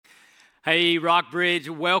Hey, Rockbridge,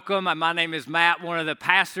 welcome. My name is Matt, one of the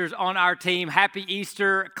pastors on our team. Happy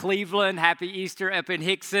Easter, Cleveland. Happy Easter up in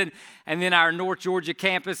Hickson. And then our North Georgia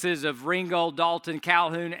campuses of Ringgold, Dalton,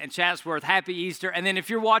 Calhoun, and Chatsworth. Happy Easter. And then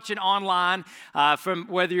if you're watching online from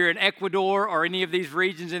whether you're in Ecuador or any of these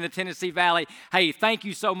regions in the Tennessee Valley, hey, thank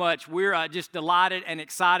you so much. We're just delighted and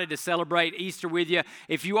excited to celebrate Easter with you.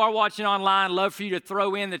 If you are watching online, love for you to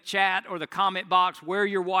throw in the chat or the comment box where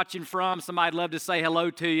you're watching from. Somebody'd love to say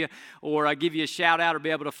hello to you or give you a shout out or be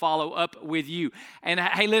able to follow up with you. And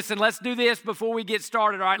hey, listen, let's do this before we get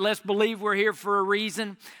started, all right? Let's believe we're here for a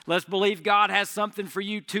reason. Let's believe God has something for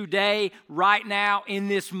you today, right now, in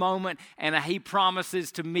this moment, and He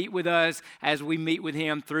promises to meet with us as we meet with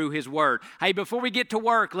Him through His Word. Hey, before we get to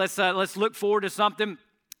work, let's look forward to something.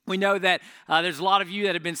 We know that there's a lot of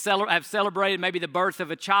you that have celebrated maybe the birth of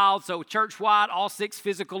a child. So church-wide, all 6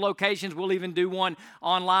 physical locations. We'll even do one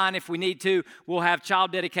online if we need to. We'll have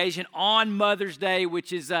child dedication on Mother's Day,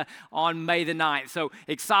 which is on May the 9th. So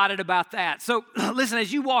excited about that. So listen,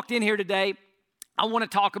 as you walked in here today, I want to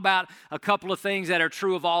talk about a couple of things that are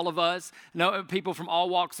true of all of us. People from all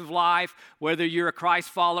walks of life, whether you're a Christ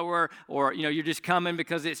follower or you're just coming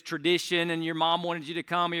because it's tradition and your mom wanted you to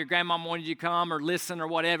come or your grandmom wanted you to come or listen or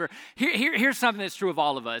whatever. Here's something that's true of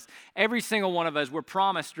all of us. Every single one of us, we're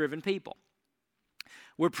promise-driven people.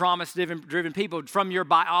 We're promise-driven people. From your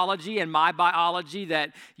biology and my biology,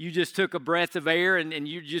 that you just took a breath of air and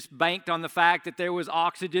you just banked on the fact that there was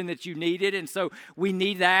oxygen that you needed. And so we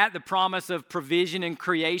need that, the promise of provision and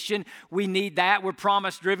creation. We need that. We're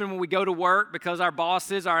promise-driven when we go to work because our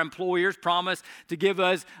bosses, our employers promise to give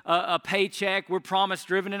us a paycheck. We're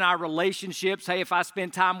promise-driven in our relationships. Hey, if I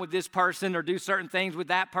spend time with this person or do certain things with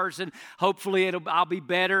that person, hopefully I'll be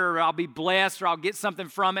better or I'll be blessed or I'll get something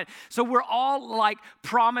from it. So we're all like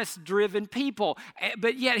promise-driven people.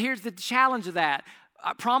 But yet, here's the challenge of that.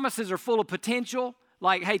 Promises are full of potential.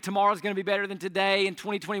 Like, hey, tomorrow's going to be better than today, and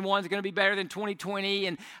 2021 is going to be better than 2020,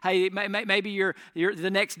 and hey, maybe the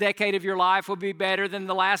next decade of your life will be better than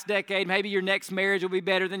the last decade. Maybe your next marriage will be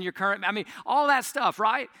better than your current. I mean, all that stuff,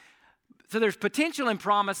 right? So there's potential in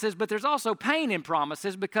promises, but there's also pain in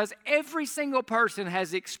promises because every single person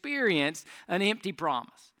has experienced an empty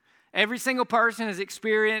promise. Every single person has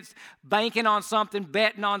experienced banking on something,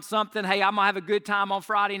 betting on something. Hey, I'm going to have a good time on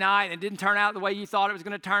Friday night, and it didn't turn out the way you thought it was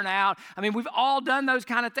going to turn out. I mean, we've all done those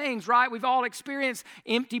kind of things, right? We've all experienced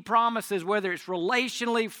empty promises, whether it's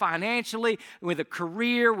relationally, financially, with a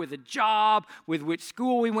career, with a job, with which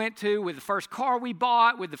school we went to, with the first car we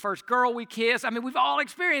bought, with the first girl we kissed. I mean, we've all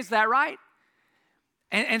experienced that, right?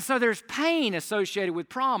 And so there's pain associated with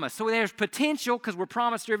promise. So there's potential because we're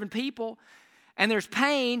promise-driven people. And there's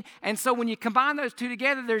pain, and so when you combine those two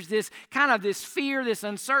together, there's this kind of this fear, this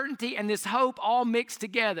uncertainty, and this hope all mixed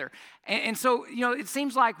together. And so, it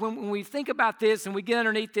seems like when we think about this and we get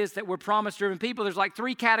underneath this that we're promise-driven people, there's like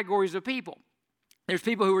 3 categories of people. There's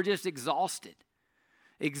people who are just exhausted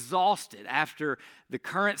after the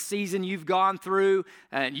current season you've gone through,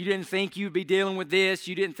 and you didn't think you'd be dealing with this,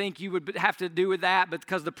 you didn't think you would have to do with that, but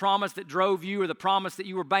because the promise that drove you or the promise that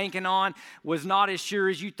you were banking on was not as sure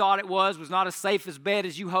as you thought it was not as safe as bet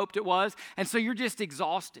as you hoped it was, and so you're just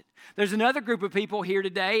exhausted. There's another group of people here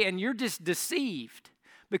today, and you're just deceived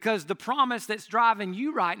because the promise that's driving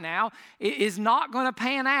you right now is not going to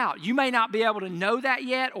pan out. You may not be able to know that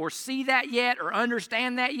yet or see that yet or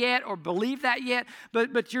understand that yet or believe that yet,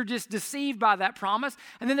 but you're just deceived by that promise.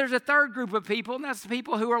 And then there's a third group of people, and that's the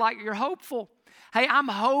people who are like, you're hopeful. Hey, I'm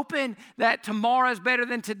hoping that tomorrow is better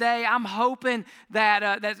than today. I'm hoping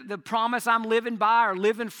that the promise I'm living by or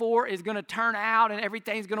living for is going to turn out and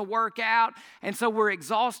everything's going to work out. And so we're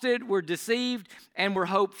exhausted, we're deceived, and we're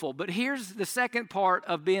hopeful. But here's the second part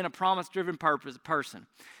of being a promise-driven person.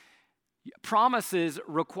 Promises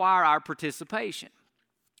require our participation.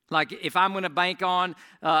 Like if I'm going to bank on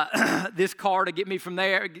this car to get me from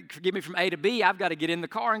A to B, I've got to get in the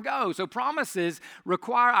car and go. So promises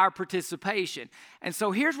require our participation. And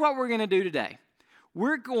so here's what we're going to do today.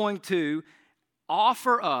 We're going to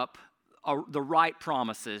offer up the right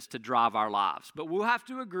promises to drive our lives. But we'll have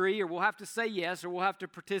to agree or we'll have to say yes or we'll have to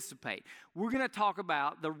participate. We're going to talk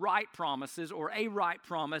about the right promises or a right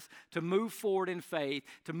promise to move forward in faith,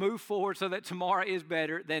 to move forward so that tomorrow is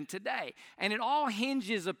better than today. And it all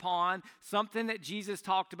hinges upon something that Jesus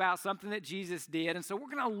talked about, something that Jesus did. And so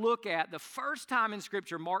we're going to look at the first time in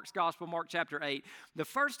Scripture, Mark's Gospel, Mark chapter 8, the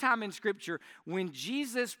first time in Scripture when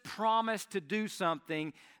Jesus promised to do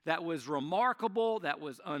something that was remarkable, that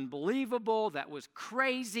was unbelievable, that was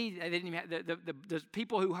crazy. They didn't even have, the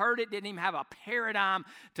people who heard it didn't even have a paradigm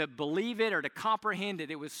to believe it or to comprehend it.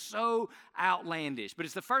 It was so outlandish. But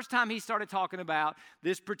it's the first time he started talking about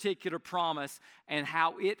this particular promise and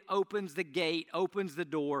how it opens the gate, opens the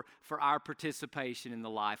door for our participation in the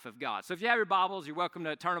life of God. So if you have your Bibles, you're welcome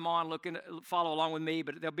to turn them on, follow along with me,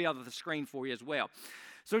 but they'll be on the screen for you as well.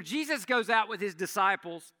 So Jesus goes out with his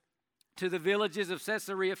disciples to the villages of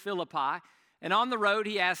Caesarea Philippi. And on the road,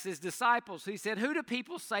 he asked his disciples, he said, who do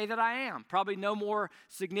people say that I am? Probably no more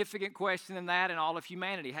significant question than that in all of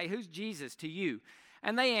humanity. Hey, who's Jesus to you?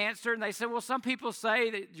 And they answered, and they said, well, some people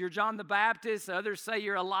say that you're John the Baptist. Others say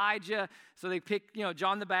you're Elijah. So they picked,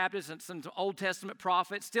 John the Baptist and some Old Testament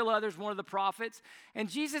prophets. Still others, one of the prophets. And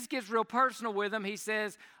Jesus gets real personal with them. He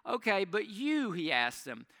says, okay, but you, he asks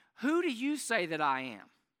them, who do you say that I am?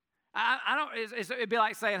 It'd be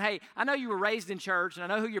like saying, hey, I know you were raised in church, and I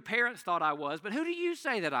know who your parents thought I was, but who do you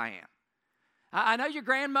say that I am? I know your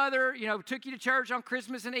grandmother, took you to church on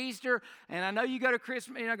Christmas and Easter, and I know you go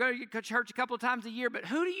to go to church a couple of times a year, but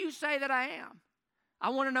who do you say that I am? I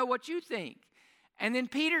want to know what you think. And then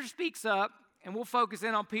Peter speaks up, and we'll focus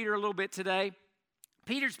in on Peter a little bit today.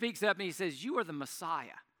 Peter speaks up, and he says, you are the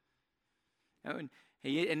Messiah. And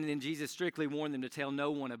then Jesus strictly warned them to tell no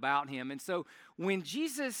one about him. And so when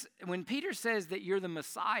Peter says that you're the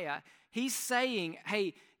Messiah, he's saying,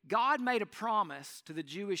 hey, God made a promise to the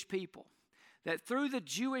Jewish people that through the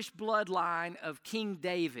Jewish bloodline of King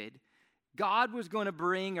David, God was going to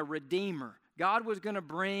bring a redeemer. God was going to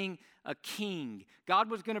bring a king. God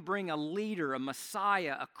was going to bring a leader, a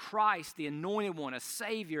Messiah, a Christ, the anointed one, a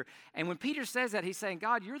Savior. And when Peter says that, he's saying,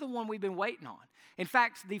 God, you're the one we've been waiting on. In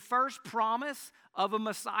fact, the first promise of a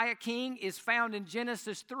Messiah king is found in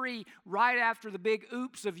Genesis 3, right after the big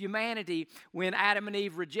oops of humanity when Adam and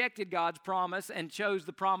Eve rejected God's promise and chose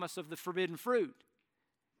the promise of the forbidden fruit.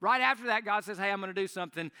 Right after that, God says, hey, I'm going to do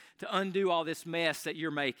something to undo all this mess that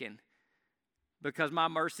you're making because my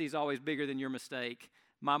mercy is always bigger than your mistake.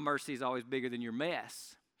 My mercy is always bigger than your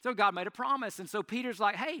mess. So God made a promise. And so Peter's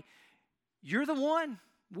like, hey, you're the one.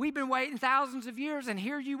 We've been waiting thousands of years, and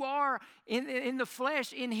here you are in the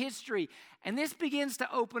flesh, in history. And this begins to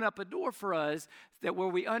open up a door for us where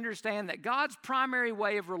we understand that God's primary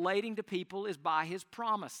way of relating to people is by his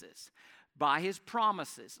promises. By his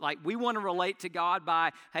promises. Like we want to relate to God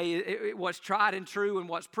by, hey, what's tried and true and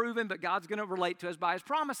what's proven, but God's going to relate to us by his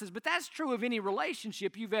promises. But that's true of any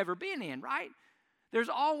relationship you've ever been in, right? There's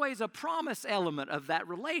always a promise element of that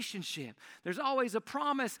relationship. There's always a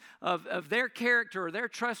promise of their character or their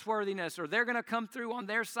trustworthiness or they're going to come through on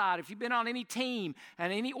their side. If you've been on any team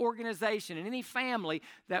and any organization and any family,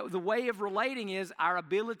 that the way of relating is our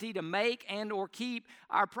ability to make and or keep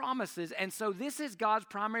our promises. And so this is God's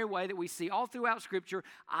primary way that we see all throughout Scripture.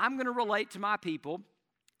 I'm going to relate to my people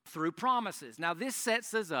through promises. Now this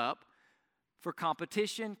sets us up for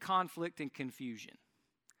competition, conflict, and confusion.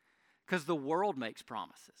 Because the world makes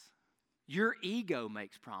promises. Your ego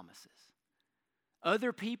makes promises.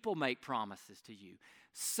 Other people make promises to you.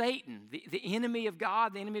 Satan, the enemy of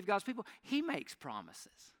God, the enemy of God's people, he makes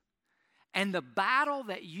promises. And the battle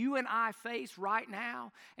that you and I face right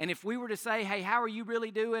now, and if we were to say, hey, how are you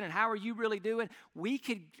really doing and how are you really doing,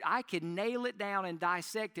 I could nail it down and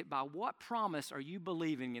dissect it by what promise are you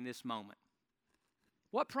believing in this moment?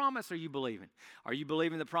 What promise are you believing? Are you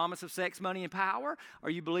believing the promise of sex, money, and power? Are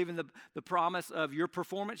you believing the promise of your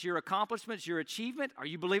performance, your accomplishments, your achievement? Are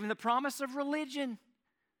you believing the promise of religion?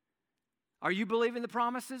 Are you believing the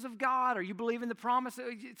promises of God? Are you believing the promise?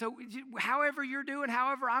 So however you're doing,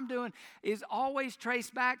 however I'm doing, is always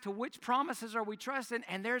traced back to which promises are we trusting,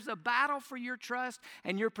 and there's a battle for your trust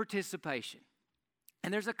and your participation.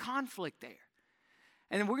 And there's a conflict there.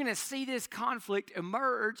 And we're going to see this conflict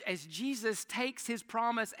emerge as Jesus takes his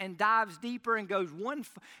promise and dives deeper and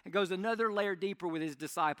goes another layer deeper with his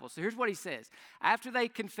disciples. So here's what he says. After they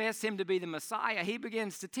confess him to be the Messiah, he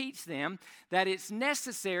begins to teach them that it's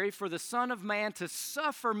necessary for the Son of Man to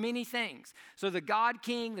suffer many things. So the God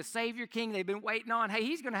King, the Savior King they've been waiting on, hey,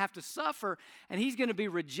 he's going to have to suffer, and he's going to be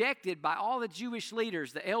rejected by all the Jewish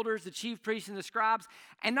leaders, the elders, the chief priests, and the scribes.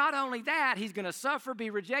 And not only that, he's going to suffer, be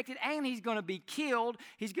rejected, and he's going to be killed.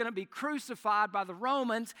 He's going to be crucified by the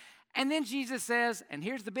Romans. And then Jesus says, and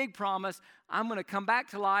here's the big promise, I'm going to come back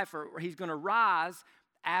to life, or he's going to rise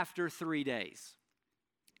after 3 days.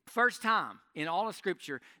 First time in all of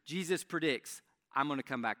Scripture, Jesus predicts, I'm going to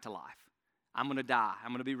come back to life. I'm going to die. I'm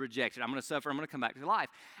going to be rejected. I'm going to suffer. I'm going to come back to life.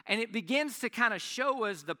 And it begins to kind of show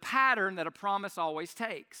us the pattern that a promise always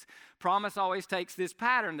takes. Promise always takes this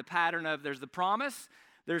pattern, the pattern of there's the promise,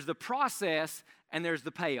 there's the process, and there's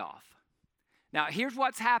the payoff. Now, here's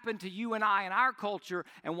what's happened to you and I in our culture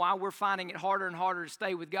and why we're finding it harder and harder to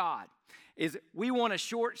stay with God. is we want to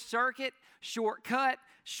short circuit, shortcut,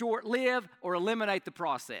 short live, or eliminate the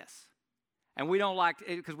process. And we don't like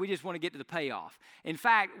it because we just want to get to the payoff. In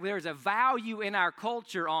fact, there's a value in our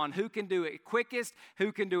culture on who can do it quickest,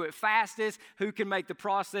 who can do it fastest, who can make the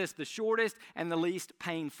process the shortest and the least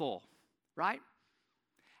painful, right?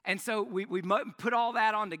 And so we put all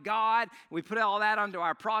that onto God. We put all that onto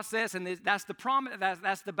our process, and that's the promise.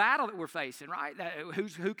 That's the battle that we're facing, right?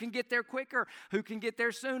 Who can get there quicker? Who can get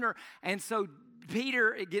there sooner? And so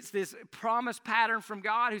Peter gets this promise pattern from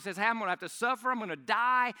God who says, hey, I'm going to have to suffer. I'm going to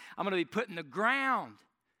die. I'm going to be put in the ground.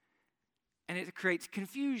 And it creates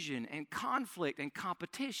confusion and conflict and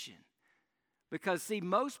competition. Because, see,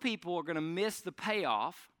 most people are going to miss the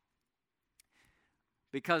payoff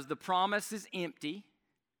because the promise is empty,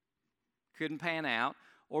 couldn't pan out,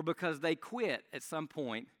 or because they quit at some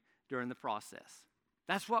point during the process.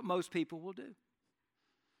 That's what most people will do.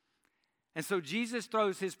 And so Jesus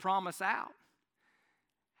throws his promise out.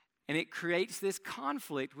 And it creates this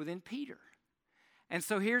conflict within Peter. And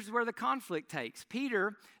so here's where the conflict takes.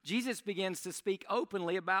 Jesus begins to speak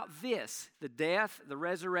openly about this, the death, the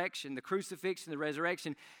resurrection, the crucifixion, the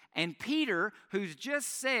resurrection. And Peter, who's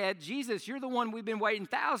just said, Jesus, you're the one we've been waiting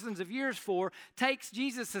thousands of years for, takes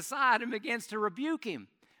Jesus aside and begins to rebuke him,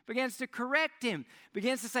 begins to correct him,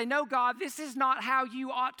 begins to say, no, God, this is not how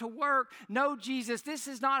you ought to work. No, Jesus, this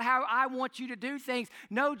is not how I want you to do things.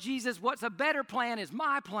 No, Jesus, what's a better plan is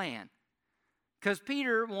my plan. Because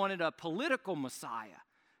Peter wanted a political Messiah.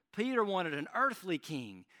 Peter wanted an earthly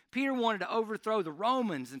king. Peter wanted to overthrow the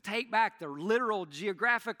Romans and take back the literal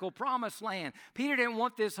geographical promised land. Peter didn't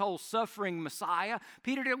want this whole suffering Messiah.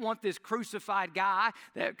 Peter didn't want this crucified guy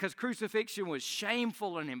because crucifixion was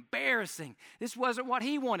shameful and embarrassing. This wasn't what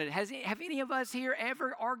he wanted. Have any of us here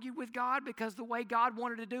ever argued with God because the way God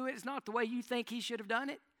wanted to do it is not the way you think he should have done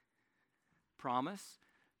it? Promise,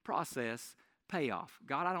 process, payoff.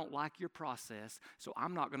 God, I don't like your process, so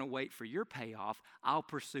I'm not going to wait for your payoff. I'll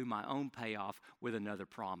pursue my own payoff with another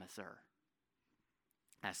promiser.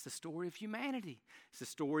 That's the story of humanity. It's the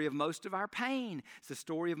story of most of our pain. It's the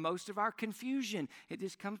story of most of our confusion. It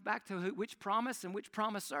just comes back to which promise and which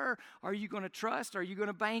promiser are you going to trust? Are you going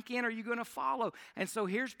to bank in? Are you going to follow? And so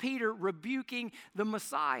here's Peter rebuking the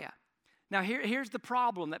Messiah. Now here's the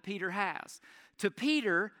problem that Peter has. To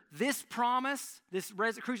Peter, this promise, this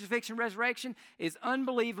crucifixion, resurrection, is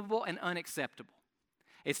unbelievable and unacceptable.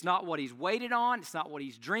 It's not what he's waited on. It's not what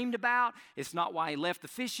he's dreamed about. It's not why he left the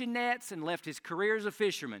fishing nets and left his career as a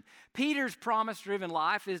fisherman. Peter's promise-driven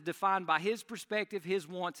life is defined by his perspective, his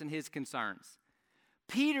wants, and his concerns.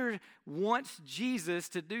 Peter wants Jesus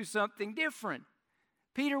to do something different.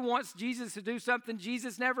 Peter wants Jesus to do something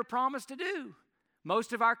Jesus never promised to do.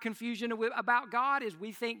 Most of our confusion about God is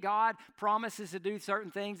we think God promises to do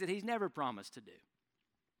certain things that he's never promised to do.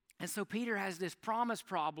 And so Peter has this promise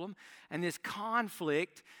problem and this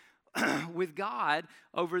conflict with God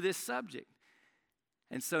over this subject.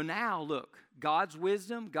 And so now, look, God's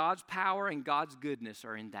wisdom, God's power, and God's goodness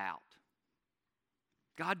are in doubt.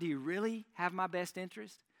 God, do you really have my best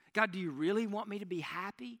interest? God, do you really want me to be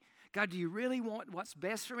happy? God, do you really want what's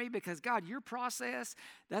best for me? Because, God, your process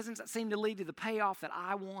doesn't seem to lead to the payoff that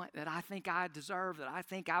I want, that I think I deserve, that I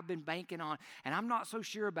think I've been banking on. And I'm not so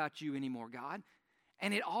sure about you anymore, God.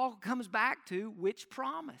 And it all comes back to which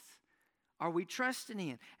promise are we trusting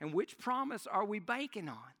in? And which promise are we banking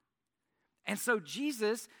on? And so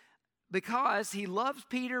Jesus, because he loves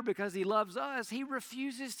Peter, because he loves us, he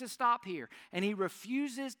refuses to stop here. And he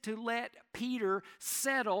refuses to let Peter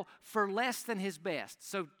settle for less than his best.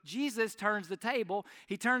 So Jesus turns the table.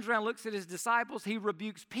 He turns around, looks at his disciples. He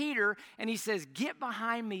rebukes Peter, and he says, "Get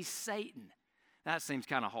behind me, Satan." That seems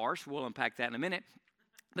kind of harsh. We'll unpack that in a minute.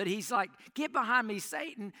 But he's like, "Get behind me,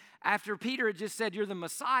 Satan," after Peter had just said, "You're the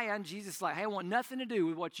Messiah." And Jesus is like, "Hey, I want nothing to do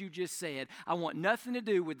with what you just said. I want nothing to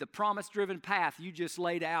do with the promise-driven path you just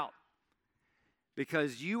laid out.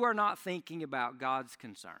 Because you are not thinking about God's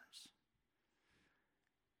concerns,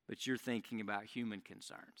 but you're thinking about human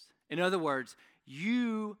concerns." In other words,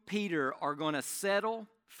 you, Peter, are going to settle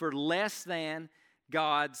for less than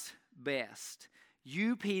God's best.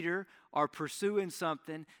 You, Peter, are pursuing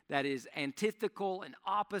something that is antithetical and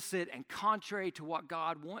opposite and contrary to what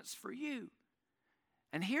God wants for you.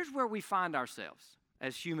 And here's where we find ourselves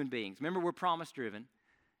as human beings. Remember, we're promise-driven.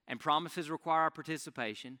 And promises require our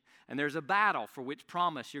participation. And there's a battle for which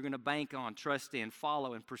promise you're going to bank on, trust in,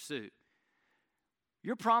 follow, and pursue.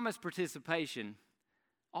 Your promise participation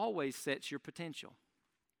always sets your potential.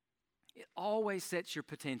 It always sets your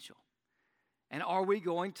potential. And are we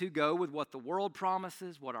going to go with what the world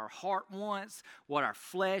promises, what our heart wants, what our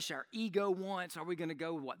flesh, our ego wants? Are we going to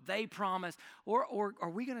go with what they promise? Or are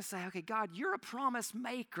we going to say, okay, God, you're a promise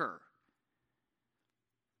maker.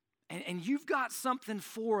 And you've got something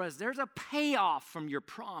for us. There's a payoff from your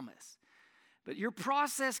promise. But your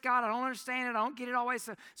process, God, I don't understand it. I don't get it always.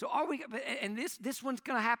 So are we? And this one's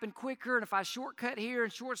going to happen quicker. And if I shortcut here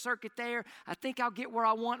and short circuit there, I think I'll get where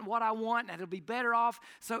I want and what I want, and it'll be better off.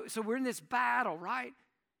 So we're in this battle, right?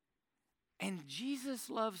 And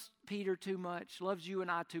Jesus loves Peter too much, loves you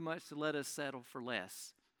and I too much to let us settle for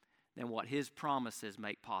less than what his promises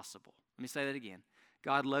make possible. Let me say that again.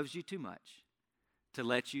 God loves you too much to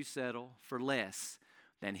let you settle for less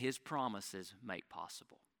than his promises make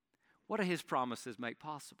possible. What do his promises make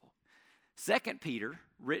possible? 2 Peter,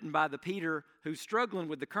 written by the Peter who's struggling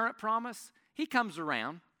with the current promise, he comes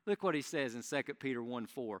around. Look what he says in 2 Peter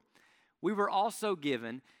 1:4. We were also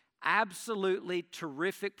given absolutely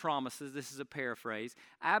terrific promises. This is a paraphrase.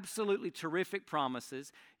 Absolutely terrific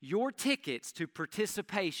promises. Your tickets to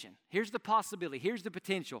participation. Here's the possibility. Here's the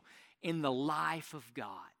potential. In the life of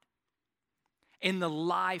God. In the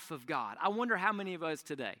life of God. I wonder how many of us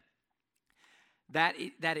today that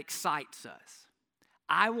excites us.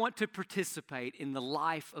 I want to participate in the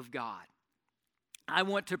life of God. I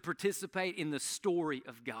want to participate in the story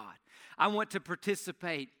of God. I want to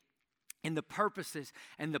participate in the purposes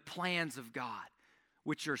and the plans of God,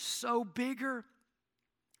 which are so bigger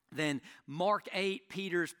than Mark 8,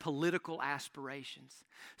 Peter's political aspirations.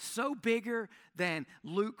 So bigger than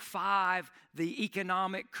Luke 5, the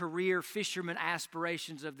economic career fisherman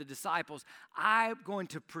aspirations of the disciples. I'm going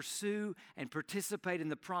to pursue and participate in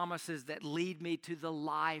the promises that lead me to the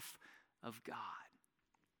life of God.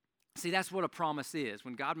 See, that's what a promise is.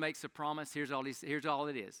 When God makes a promise, here's all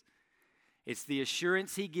it is. It's the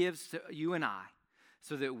assurance he gives to you and I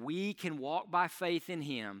so that we can walk by faith in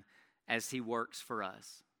him as he works for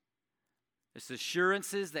us. It's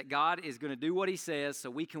assurances that God is going to do what he says so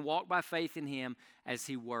we can walk by faith in him as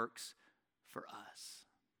he works for us.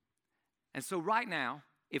 And so right now,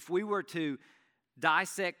 if we were to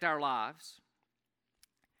dissect our lives,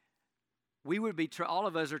 we would be, all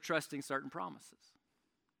of us are trusting certain promises.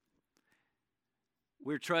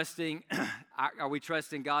 We're trusting, are we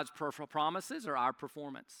trusting God's promises or our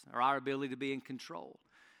performance or our ability to be in control?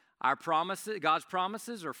 God's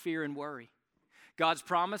promises are fear and worry. God's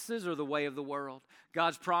promises are the way of the world.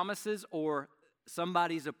 God's promises or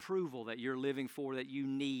somebody's approval that you're living for, that you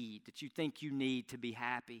need, that you think you need to be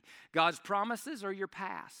happy. God's promises are your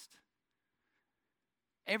past.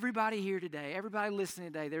 Everybody here today, everybody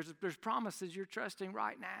listening today, there's promises you're trusting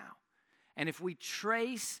right now. And if we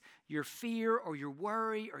trace your fear or your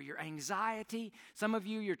worry or your anxiety, some of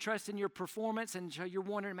you, you're trusting your performance and you're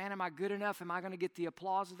wondering, man, am I good enough? Am I going to get the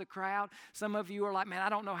applause of the crowd? Some of you are like, man, I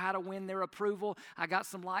don't know how to win their approval. I got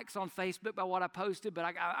some likes on Facebook by what I posted, but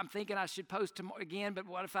I'm thinking I should post again, but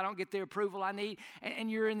what if I don't get the approval I need? And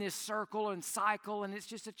you're in this circle and cycle, and it's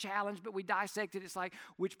just a challenge, but we dissect it. It's like,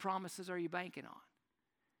 which promises are you banking on?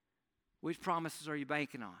 Which promises are you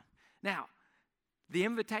banking on? Now, the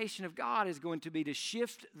invitation of God is going to be to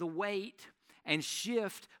shift the weight and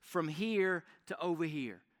shift from here to over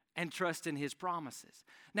here and trust in his promises.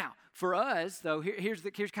 Now, for us, though, here's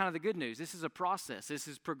kind of the good news. This is a process. This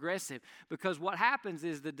is progressive because what happens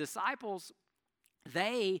is the disciples,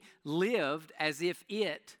 they lived as if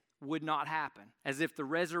it would not happen, as if the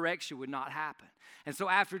resurrection would not happen. And so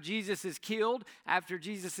after Jesus is killed,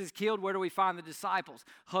 where do we find the disciples?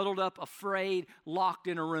 Huddled up, afraid, locked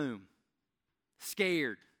in a room.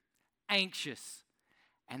 Scared, anxious,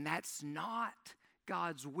 and that's not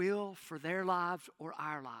God's will for their lives or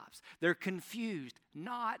our lives. They're confused,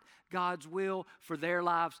 not God's will for their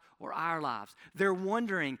lives or our lives. They're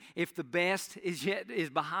wondering if the best is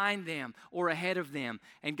behind them or ahead of them.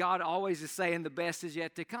 And God always is saying the best is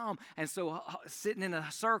yet to come. And so sitting in a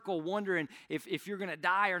circle wondering if you're going to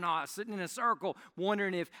die or not, sitting in a circle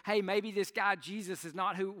wondering if, hey, maybe this guy Jesus is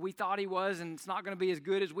not who we thought he was and it's not going to be as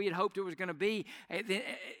good as we had hoped it was going to be.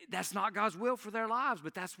 That's not God's will for their lives,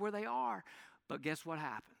 but that's where they are. But guess what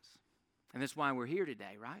happens? And that's why we're here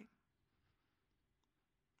today, right?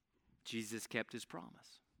 Jesus kept his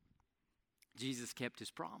promise. Jesus kept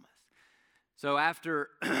his promise. So after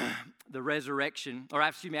the resurrection,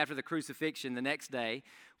 after the crucifixion the next day,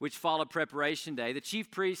 which followed preparation day, the chief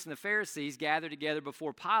priests and the Pharisees gathered together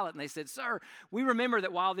before Pilate, and they said, "Sir, we remember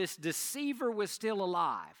that while this deceiver was still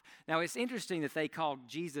alive." Now, it's interesting that they called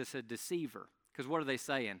Jesus a deceiver, because what are they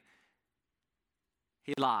saying?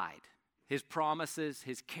 He lied. His promises,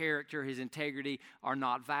 his character, his integrity are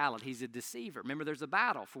not valid. He's a deceiver. Remember, there's a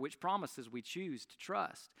battle for which promises we choose to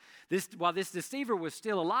trust. While this deceiver was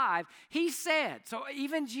still alive, he said, so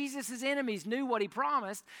even Jesus' enemies knew what he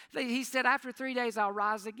promised. He said, after 3 days, I'll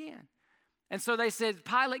rise again. And so they said,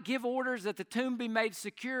 Pilate, give orders that the tomb be made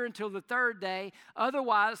secure until the third day.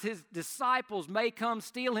 Otherwise, his disciples may come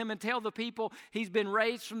steal him and tell the people he's been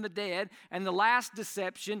raised from the dead. And the last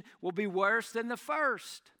deception will be worse than the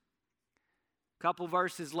first. A couple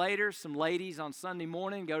verses later, some ladies on Sunday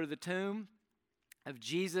morning go to the tomb of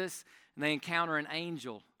Jesus, and they encounter an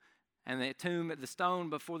angel. And the stone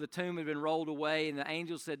before the tomb had been rolled away, and the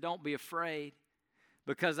angel said, don't be afraid,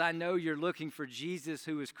 because I know you're looking for Jesus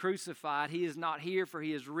who was crucified. He is not here, for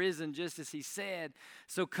he is risen, just as he said.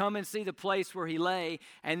 So come and see the place where he lay,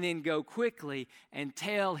 and then go quickly and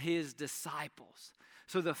tell his disciples.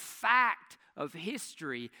 So the fact of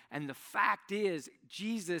history, and the fact is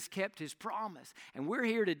Jesus kept his promise. And we're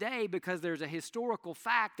here today because there's a historical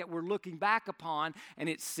fact that we're looking back upon, and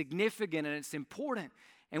it's significant and it's important.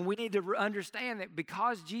 And we need to understand that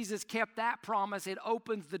because Jesus kept that promise, it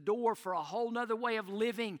opens the door for a whole nother way of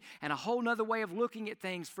living and a whole nother way of looking at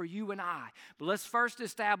things for you and I. But let's first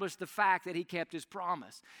establish the fact that he kept his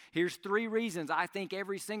promise. Here's 3 reasons I think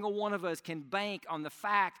every single one of us can bank on the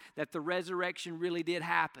fact that the resurrection really did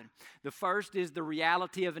happen. The first is the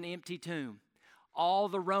reality of an empty tomb. All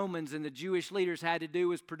the Romans and the Jewish leaders had to do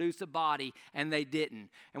was produce a body, and they didn't.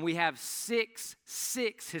 And we have six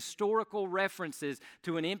historical references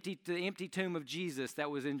to the empty tomb of Jesus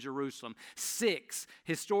that was in Jerusalem. 6.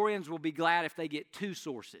 Historians will be glad if they get 2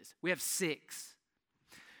 sources. We have 6.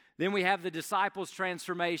 Then we have the disciples'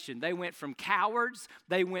 transformation. They went from cowards.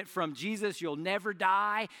 They went from Jesus, you'll never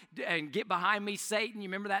die, and get behind me, Satan. You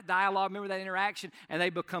remember that dialogue? Remember that interaction? And they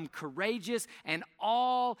become courageous, and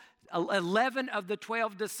all 11 of the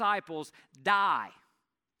 12 disciples die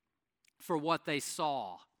for what they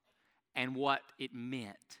saw and what it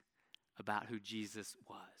meant about who Jesus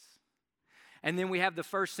was. And then we have the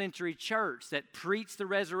first century church that preached the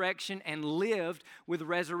resurrection and lived with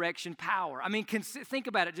resurrection power. I mean, think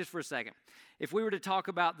about it just for a second. If we were to talk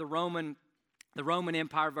about the Roman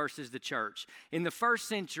Empire versus the church. In the first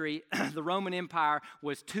century, the Roman Empire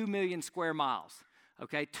was 2 million square miles.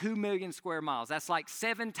 Okay, 2 million square miles. That's like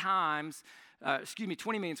 20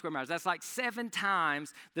 million square miles. That's like 7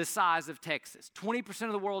 times the size of Texas. 20%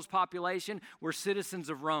 of the world's population were citizens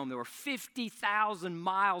of Rome. There were 50,000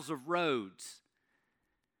 miles of roads,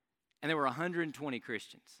 and there were 120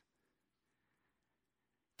 Christians.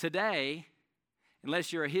 Today,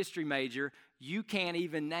 unless you're a history major, you can't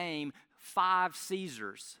even name 5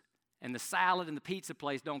 Caesars, and the salad and the pizza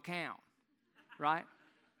place don't count, right?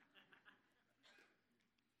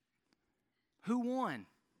 Who won?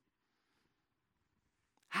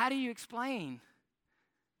 How do you explain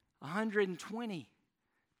 120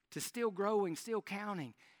 to still growing, still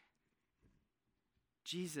counting?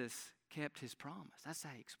 Jesus kept his promise. That's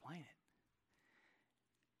how you explain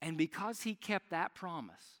it. And because he kept that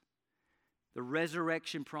promise, the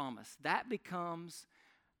resurrection promise, that becomes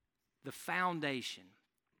the foundation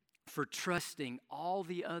for trusting all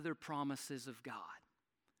the other promises of God.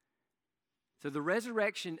 So the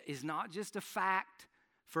resurrection is not just a fact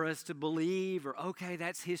for us to believe or, okay,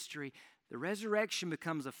 that's history. The resurrection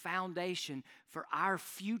becomes a foundation for our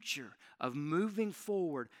future of moving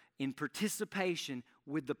forward in participation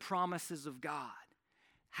with the promises of God.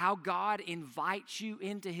 How God invites you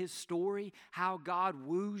into his story, how God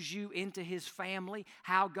woos you into his family,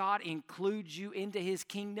 how God includes you into his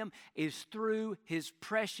kingdom is through his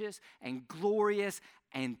precious and glorious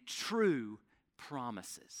and true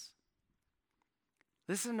promises.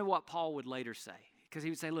 Listen to what Paul would later say, because he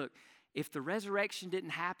would say, look, if the resurrection didn't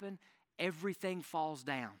happen, everything falls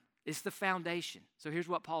down. It's the foundation. So here's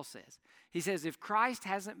what Paul says. He says, if Christ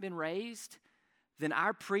hasn't been raised, then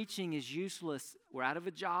our preaching is useless. We're out of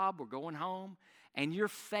a job, we're going home, and your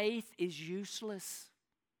faith is useless.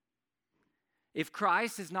 If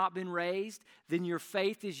Christ has not been raised, then your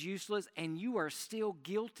faith is useless, and you are still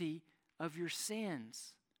guilty of your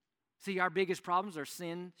sins. See, our biggest problems are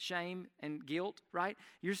sin, shame, and guilt, right?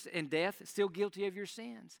 And death, still guilty of your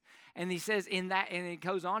sins. And he says in that, and it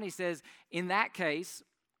goes on, he says, in that case,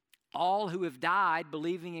 all who have died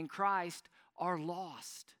believing in Christ are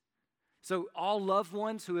lost. So all loved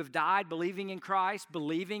ones who have died believing in Christ,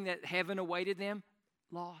 believing that heaven awaited them,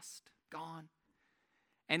 lost, gone.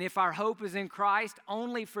 And if our hope is in Christ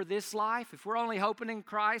only for this life, if we're only hoping in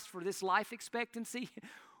Christ for this life expectancy,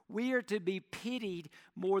 we are to be pitied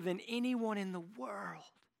more than anyone in the world.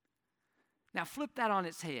 Now flip that on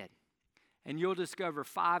its head and you'll discover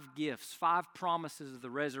 5 gifts, 5 promises of the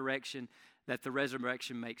resurrection that the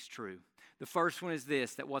resurrection makes true. The first one is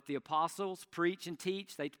this, that what the apostles preach and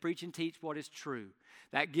teach, they preach and teach what is true.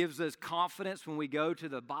 That gives us confidence when we go to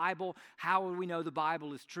the Bible. How will we know the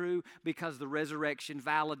Bible is true? Because the resurrection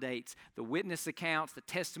validates the witness accounts, the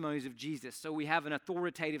testimonies of Jesus. So we have an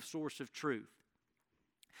authoritative source of truth.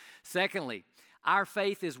 Secondly, our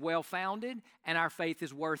faith is well-founded and our faith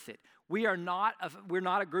is worth it. We're not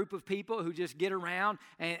a group of people who just get around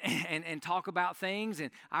and talk about things.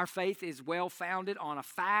 And our faith is well-founded on a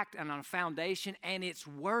fact and on a foundation, and it's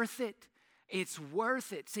worth it. It's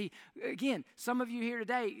worth it. See, again, some of you here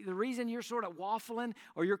today, the reason you're sort of waffling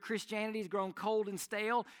or your Christianity's grown cold and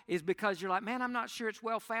stale is because you're like, man, I'm not sure it's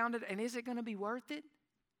well-founded, and is it going to be worth it?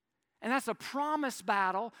 And that's a promise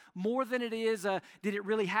battle more than it is a did it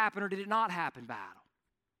really happen or did it not happen battle.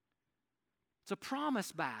 It's a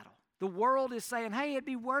promise battle. The world is saying, hey, it'd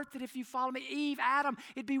be worth it if you follow me. Eve, Adam,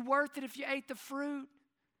 it'd be worth it if you ate the fruit.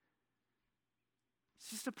 It's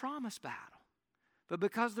just a promise battle. But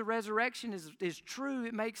because the resurrection is true,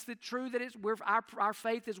 it makes it true that our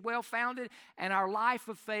faith is well-founded and our life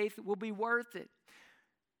of faith will be worth it.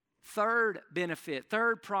 Third benefit,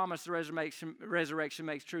 third promise the resurrection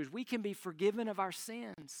makes true is we can be forgiven of our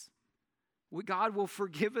sins. God will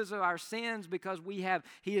forgive us of our sins because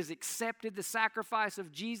He has accepted the sacrifice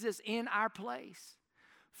of Jesus in our place.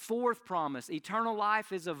 Fourth promise, eternal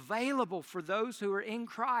life is available for those who are in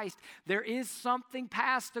Christ. There is something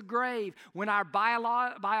past the grave. When our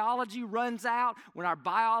biology runs out, when our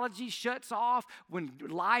biology shuts off, when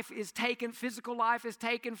life is taken, physical life is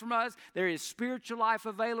taken from us, there is spiritual life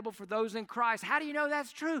available for those in Christ. How do you know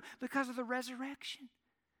that's true? Because of the resurrection.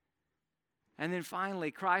 And then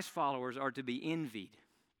finally, Christ followers are to be envied,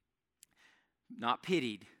 not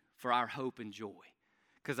pitied, for our hope and joy.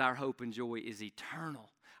 Because our hope and joy is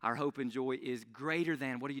eternal. Our hope and joy is greater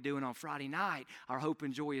than, what are you doing on Friday night? Our hope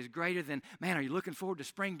and joy is greater than, man, are you looking forward to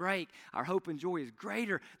spring break? Our hope and joy is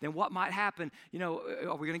greater than what might happen. You know,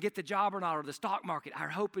 are we going to get the job or not, or the stock market? Our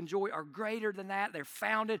hope and joy are greater than that. They're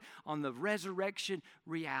founded on the resurrection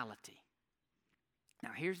reality.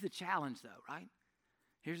 Now, here's the challenge, though, right?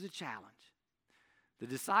 Here's the challenge. The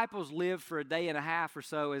disciples lived for a day and a half or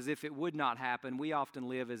so as if it would not happen. We often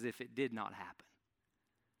live as if it did not happen.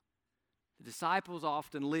 The disciples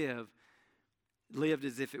often lived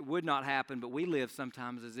as if it would not happen, but we live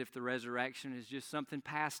sometimes as if the resurrection is just something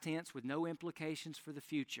past tense with no implications for the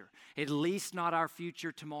future. At least not our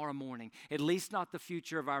future tomorrow morning. At least not the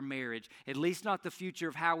future of our marriage. At least not the future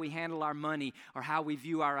of how we handle our money or how we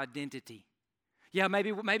view our identity. Yeah, maybe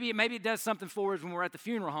it does something for us when we're at the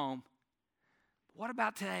funeral home. What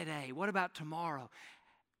about today? What about tomorrow?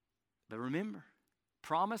 But remember,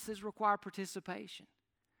 promises require participation.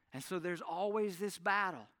 And so there's always this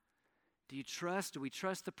battle. Do we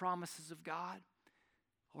trust the promises of God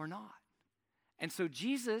or not? And so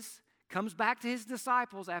Jesus comes back to his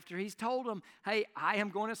disciples after he's told them, hey, I am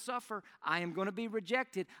going to suffer. I am going to be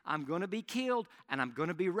rejected. I'm going to be killed, and I'm going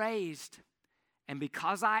to be raised. And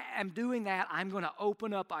because I am doing that, I'm going to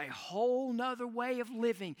open up a whole nother way of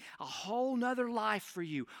living, a whole nother life for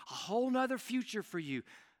you, a whole nother future for you.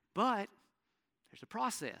 But there's a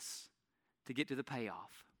process to get to the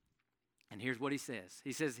payoff. And here's what he says.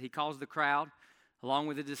 He says, he calls the crowd along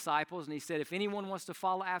with the disciples, and he said, if anyone wants to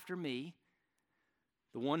follow after me,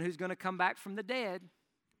 the one who's going to come back from the dead,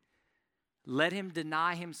 let him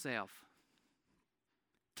deny himself,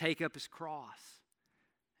 take up his cross,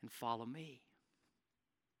 and follow me.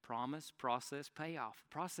 Promise, process, payoff.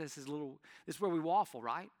 Process is this is where we waffle,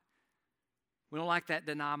 right? We don't like that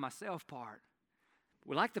deny myself part.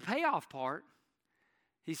 We like the payoff part.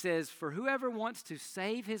 He says, for whoever wants to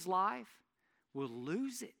save his life will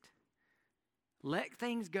lose it. Let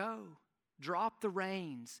things go. Drop the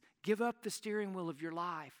reins. Give up the steering wheel of your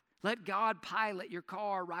life. Let God pilot your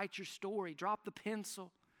car, write your story, drop the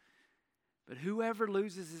pencil. But whoever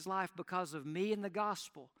loses his life because of me and the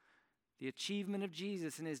gospel, the achievement of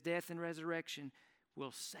Jesus and his death and resurrection,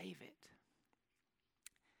 will save it.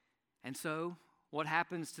 And so, what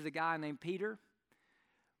happens to the guy named Peter?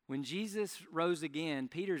 When Jesus rose again,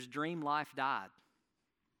 Peter's dream life died.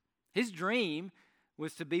 His dream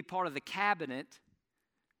was to be part of the cabinet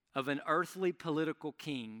of an earthly political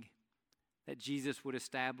king that Jesus would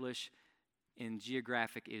establish in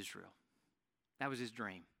geographic Israel. That was his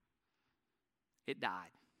dream. It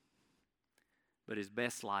died. But his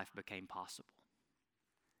best life became possible.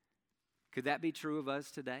 Could that be true of us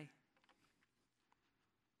today?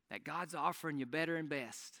 That God's offering you better and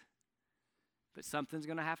best. But something's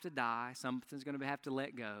going to have to die. Something's going to have to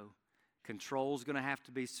let go. Control's going to have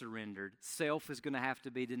to be surrendered. Self is going to have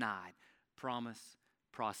to be denied. promise,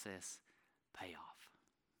 process, payoff.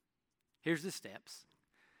 Here's the steps.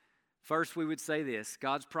 First, we would say this: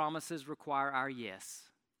 God's promises require our yes.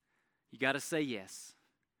 You got to say yes.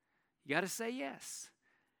 You got to say yes.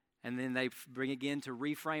 And then they bring again to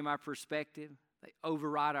reframe our perspective. They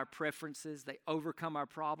override our preferences. They overcome our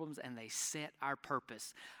problems, and they set our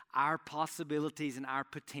purpose. Our possibilities and our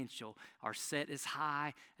potential are set as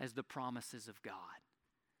high as the promises of God.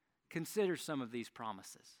 Consider some of these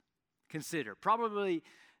promises. Consider. Probably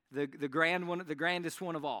the grandest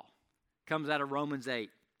one of all comes out of Romans 8,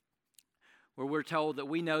 where we're told that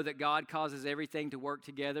we know that God causes everything to work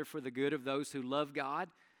together for the good of those who love God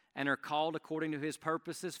and are called according to His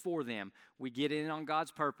purposes for them. We get in on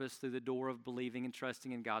God's purpose through the door of believing and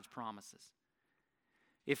trusting in God's promises.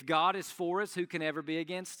 If God is for us, who can ever be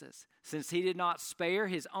against us? Since He did not spare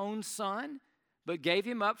His own Son, but gave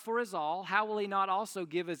Him up for us all, how will He not also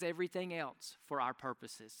give us everything else for our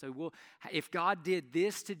purposes? So if God did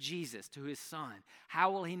this to Jesus, to His Son,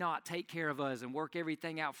 how will He not take care of us and work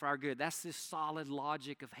everything out for our good? That's the solid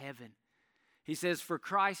logic of heaven. He says, for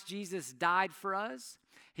Christ Jesus died for us.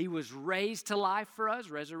 He was raised to life for us,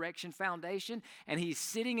 resurrection foundation, and He's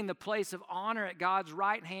sitting in the place of honor at God's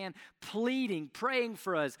right hand, pleading, praying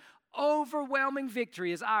for us. Overwhelming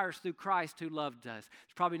victory is ours through Christ who loved us.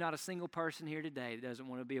 There's probably not a single person here today that doesn't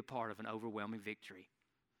want to be a part of an overwhelming victory.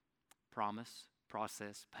 Promise,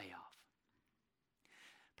 process, payoff.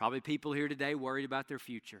 Probably people here today worried about their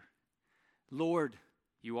future. Lord,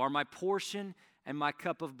 You are my portion and my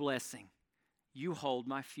cup of blessing. You hold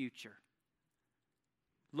my future.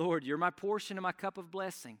 Lord, You're my portion and my cup of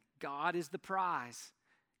blessing. God is the prize.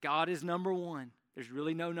 God is number one. There's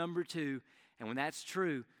really no number two. And when that's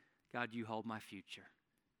true, God, You hold my future.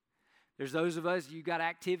 There's those of us, you got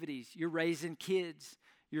activities. You're raising kids.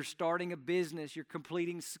 You're starting a business. You're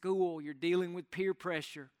completing school. You're dealing with peer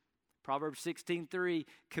pressure. Proverbs 16:3,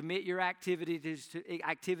 commit your activities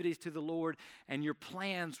to the Lord, and your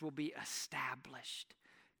plans will be established.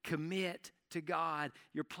 Commit to God.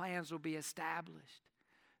 Your plans will be established.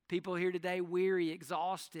 People here today, weary,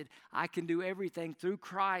 exhausted. I can do everything through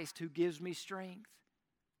Christ who gives me strength.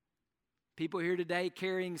 People here today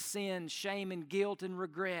carrying sin, shame, and guilt and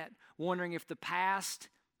regret, wondering if the past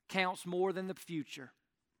counts more than the future.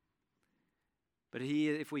 But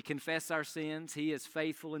if we confess our sins, He is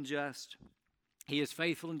faithful and just. He is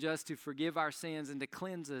faithful and just to forgive our sins and to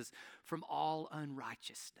cleanse us from all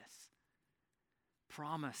unrighteousness.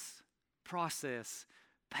 Promise, process,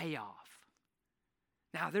 payoff.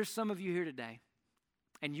 Now, there's some of you here today,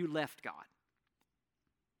 and you left God.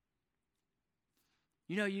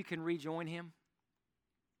 You know you can rejoin Him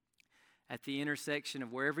at the intersection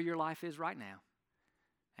of wherever your life is right now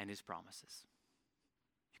and His promises.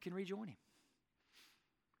 You can rejoin Him.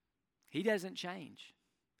 He doesn't change.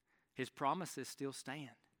 His promises still stand.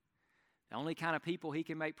 The only kind of people He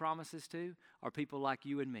can make promises to are people like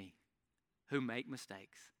you and me, who make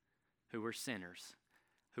mistakes, who are sinners,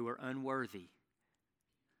 who are unworthy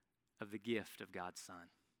of the gift of God's Son.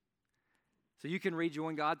 So you can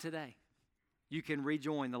rejoin God today. You can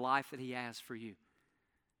rejoin the life that He has for you.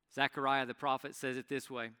 Zechariah the prophet says it this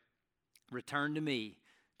way: return to me,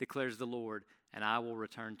 declares the Lord, and I will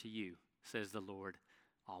return to you, says the Lord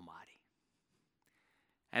Almighty.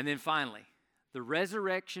 And then finally, the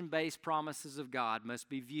resurrection-based promises of God must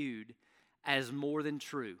be viewed as more than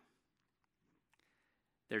true.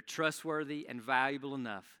 They're trustworthy and valuable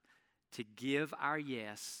enough to give our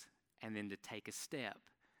yes and then to take a step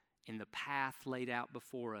in the path laid out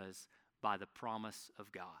before us by the promise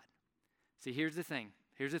of God. See, here's the thing.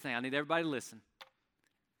 I need everybody to listen.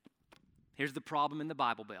 Here's the problem in the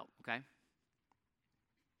Bible Belt, okay?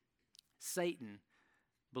 Satan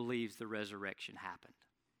believes the resurrection happened.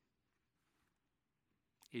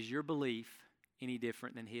 Is your belief any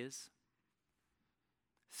different than his?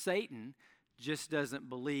 Satan just doesn't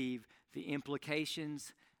believe the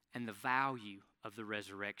implications and the value of the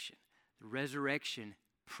resurrection. The resurrection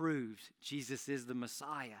proves Jesus is the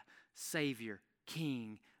Messiah, Savior,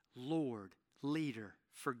 King, Lord, leader,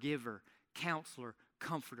 forgiver, counselor,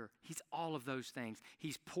 comforter. He's all of those things.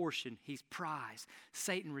 He's portion. He's prize.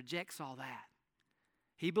 Satan rejects all that.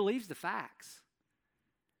 He believes the facts.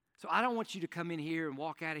 So I don't want you to come in here and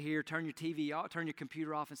walk out of here, turn your TV off, turn your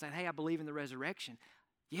computer off and say, hey, I believe in the resurrection.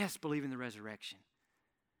 Yes, believe in the resurrection.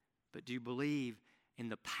 But do you believe in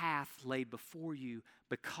the path laid before you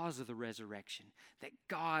because of the resurrection, that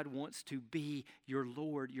God wants to be your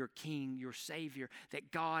Lord, your King, your Savior,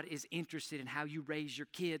 that God is interested in how you raise your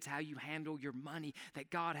kids, how you handle your money,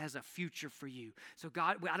 that God has a future for you. So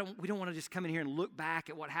God, we don't want to just come in here and look back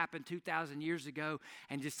at what happened 2,000 years ago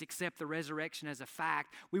and just accept the resurrection as a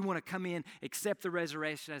fact. We want to come in, accept the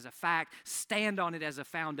resurrection as a fact, stand on it as a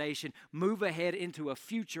foundation, move ahead into a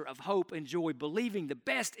future of hope and joy, believing the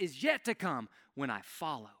best is yet to come when I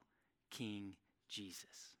follow King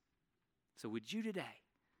Jesus. So would you today,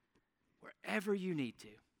 wherever you need to,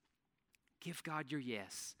 give God your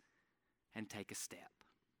yes and take a step.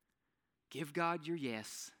 Give God your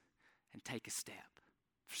yes and take a step.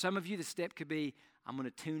 For some of you, the step could be, I'm going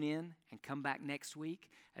to tune in and come back next week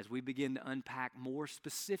as we begin to unpack more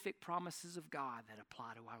specific promises of God that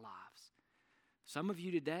apply to our lives. Some of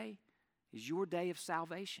you today is your day of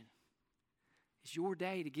salvation. It's your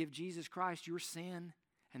day to give Jesus Christ your sin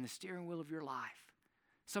and the steering wheel of your life.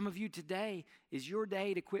 Some of you today is your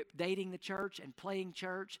day to quit dating the church and playing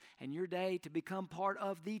church, and your day to become part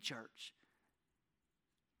of the church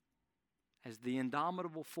as the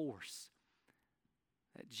indomitable force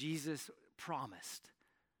that Jesus promised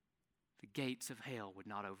the gates of hell would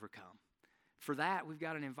not overcome. For that, we've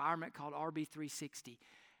got an environment called RB360.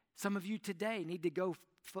 Some of you today need to go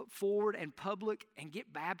forward and public and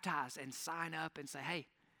get baptized and sign up and say, hey,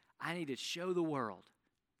 I need to show the world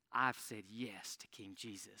I've said yes to King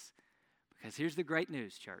Jesus. Because here's the great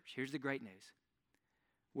news, church. Here's the great news.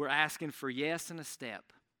 We're asking for yes and a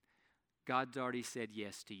step. God's already said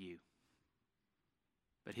yes to you.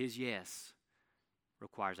 But his yes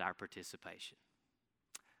requires our participation.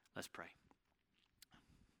 Let's pray.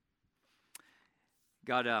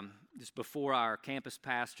 God, just before our campus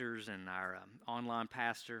pastors and our online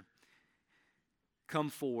pastor come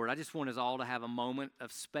forward, I just want us all to have a moment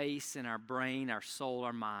of space in our brain, our soul,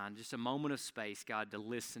 our mind, just a moment of space, God, to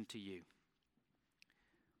listen to you.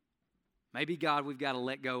 Maybe, God, we've got to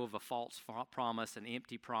let go of a false promise, an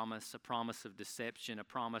empty promise, a promise of deception, a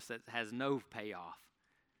promise that has no payoff.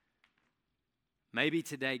 Maybe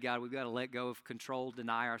today, God, we've got to let go of control,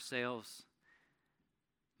 deny ourselves.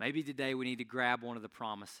 Maybe today we need to grab one of the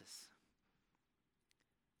promises.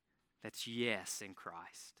 That's yes in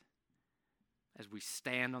Christ as we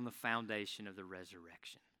stand on the foundation of the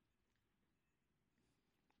resurrection.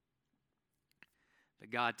 But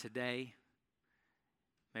God, today,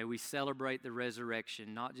 may we celebrate the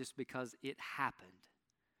resurrection not just because it happened,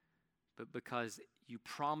 but because you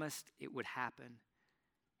promised it would happen.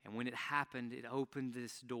 And when it happened, it opened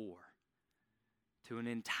this door to an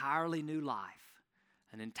entirely new life,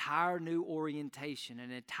 an entire new orientation, an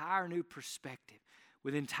entire new perspective,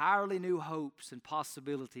 with entirely new hopes and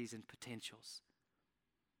possibilities and potentials.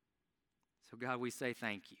 So God, we say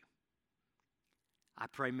thank you. I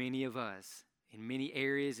pray many of us, in many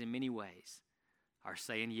areas, in many ways, are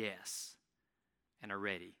saying yes and are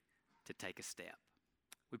ready to take a step.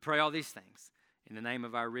 We pray all these things in the name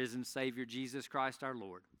of our risen Savior, Jesus Christ our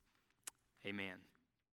Lord. Amen.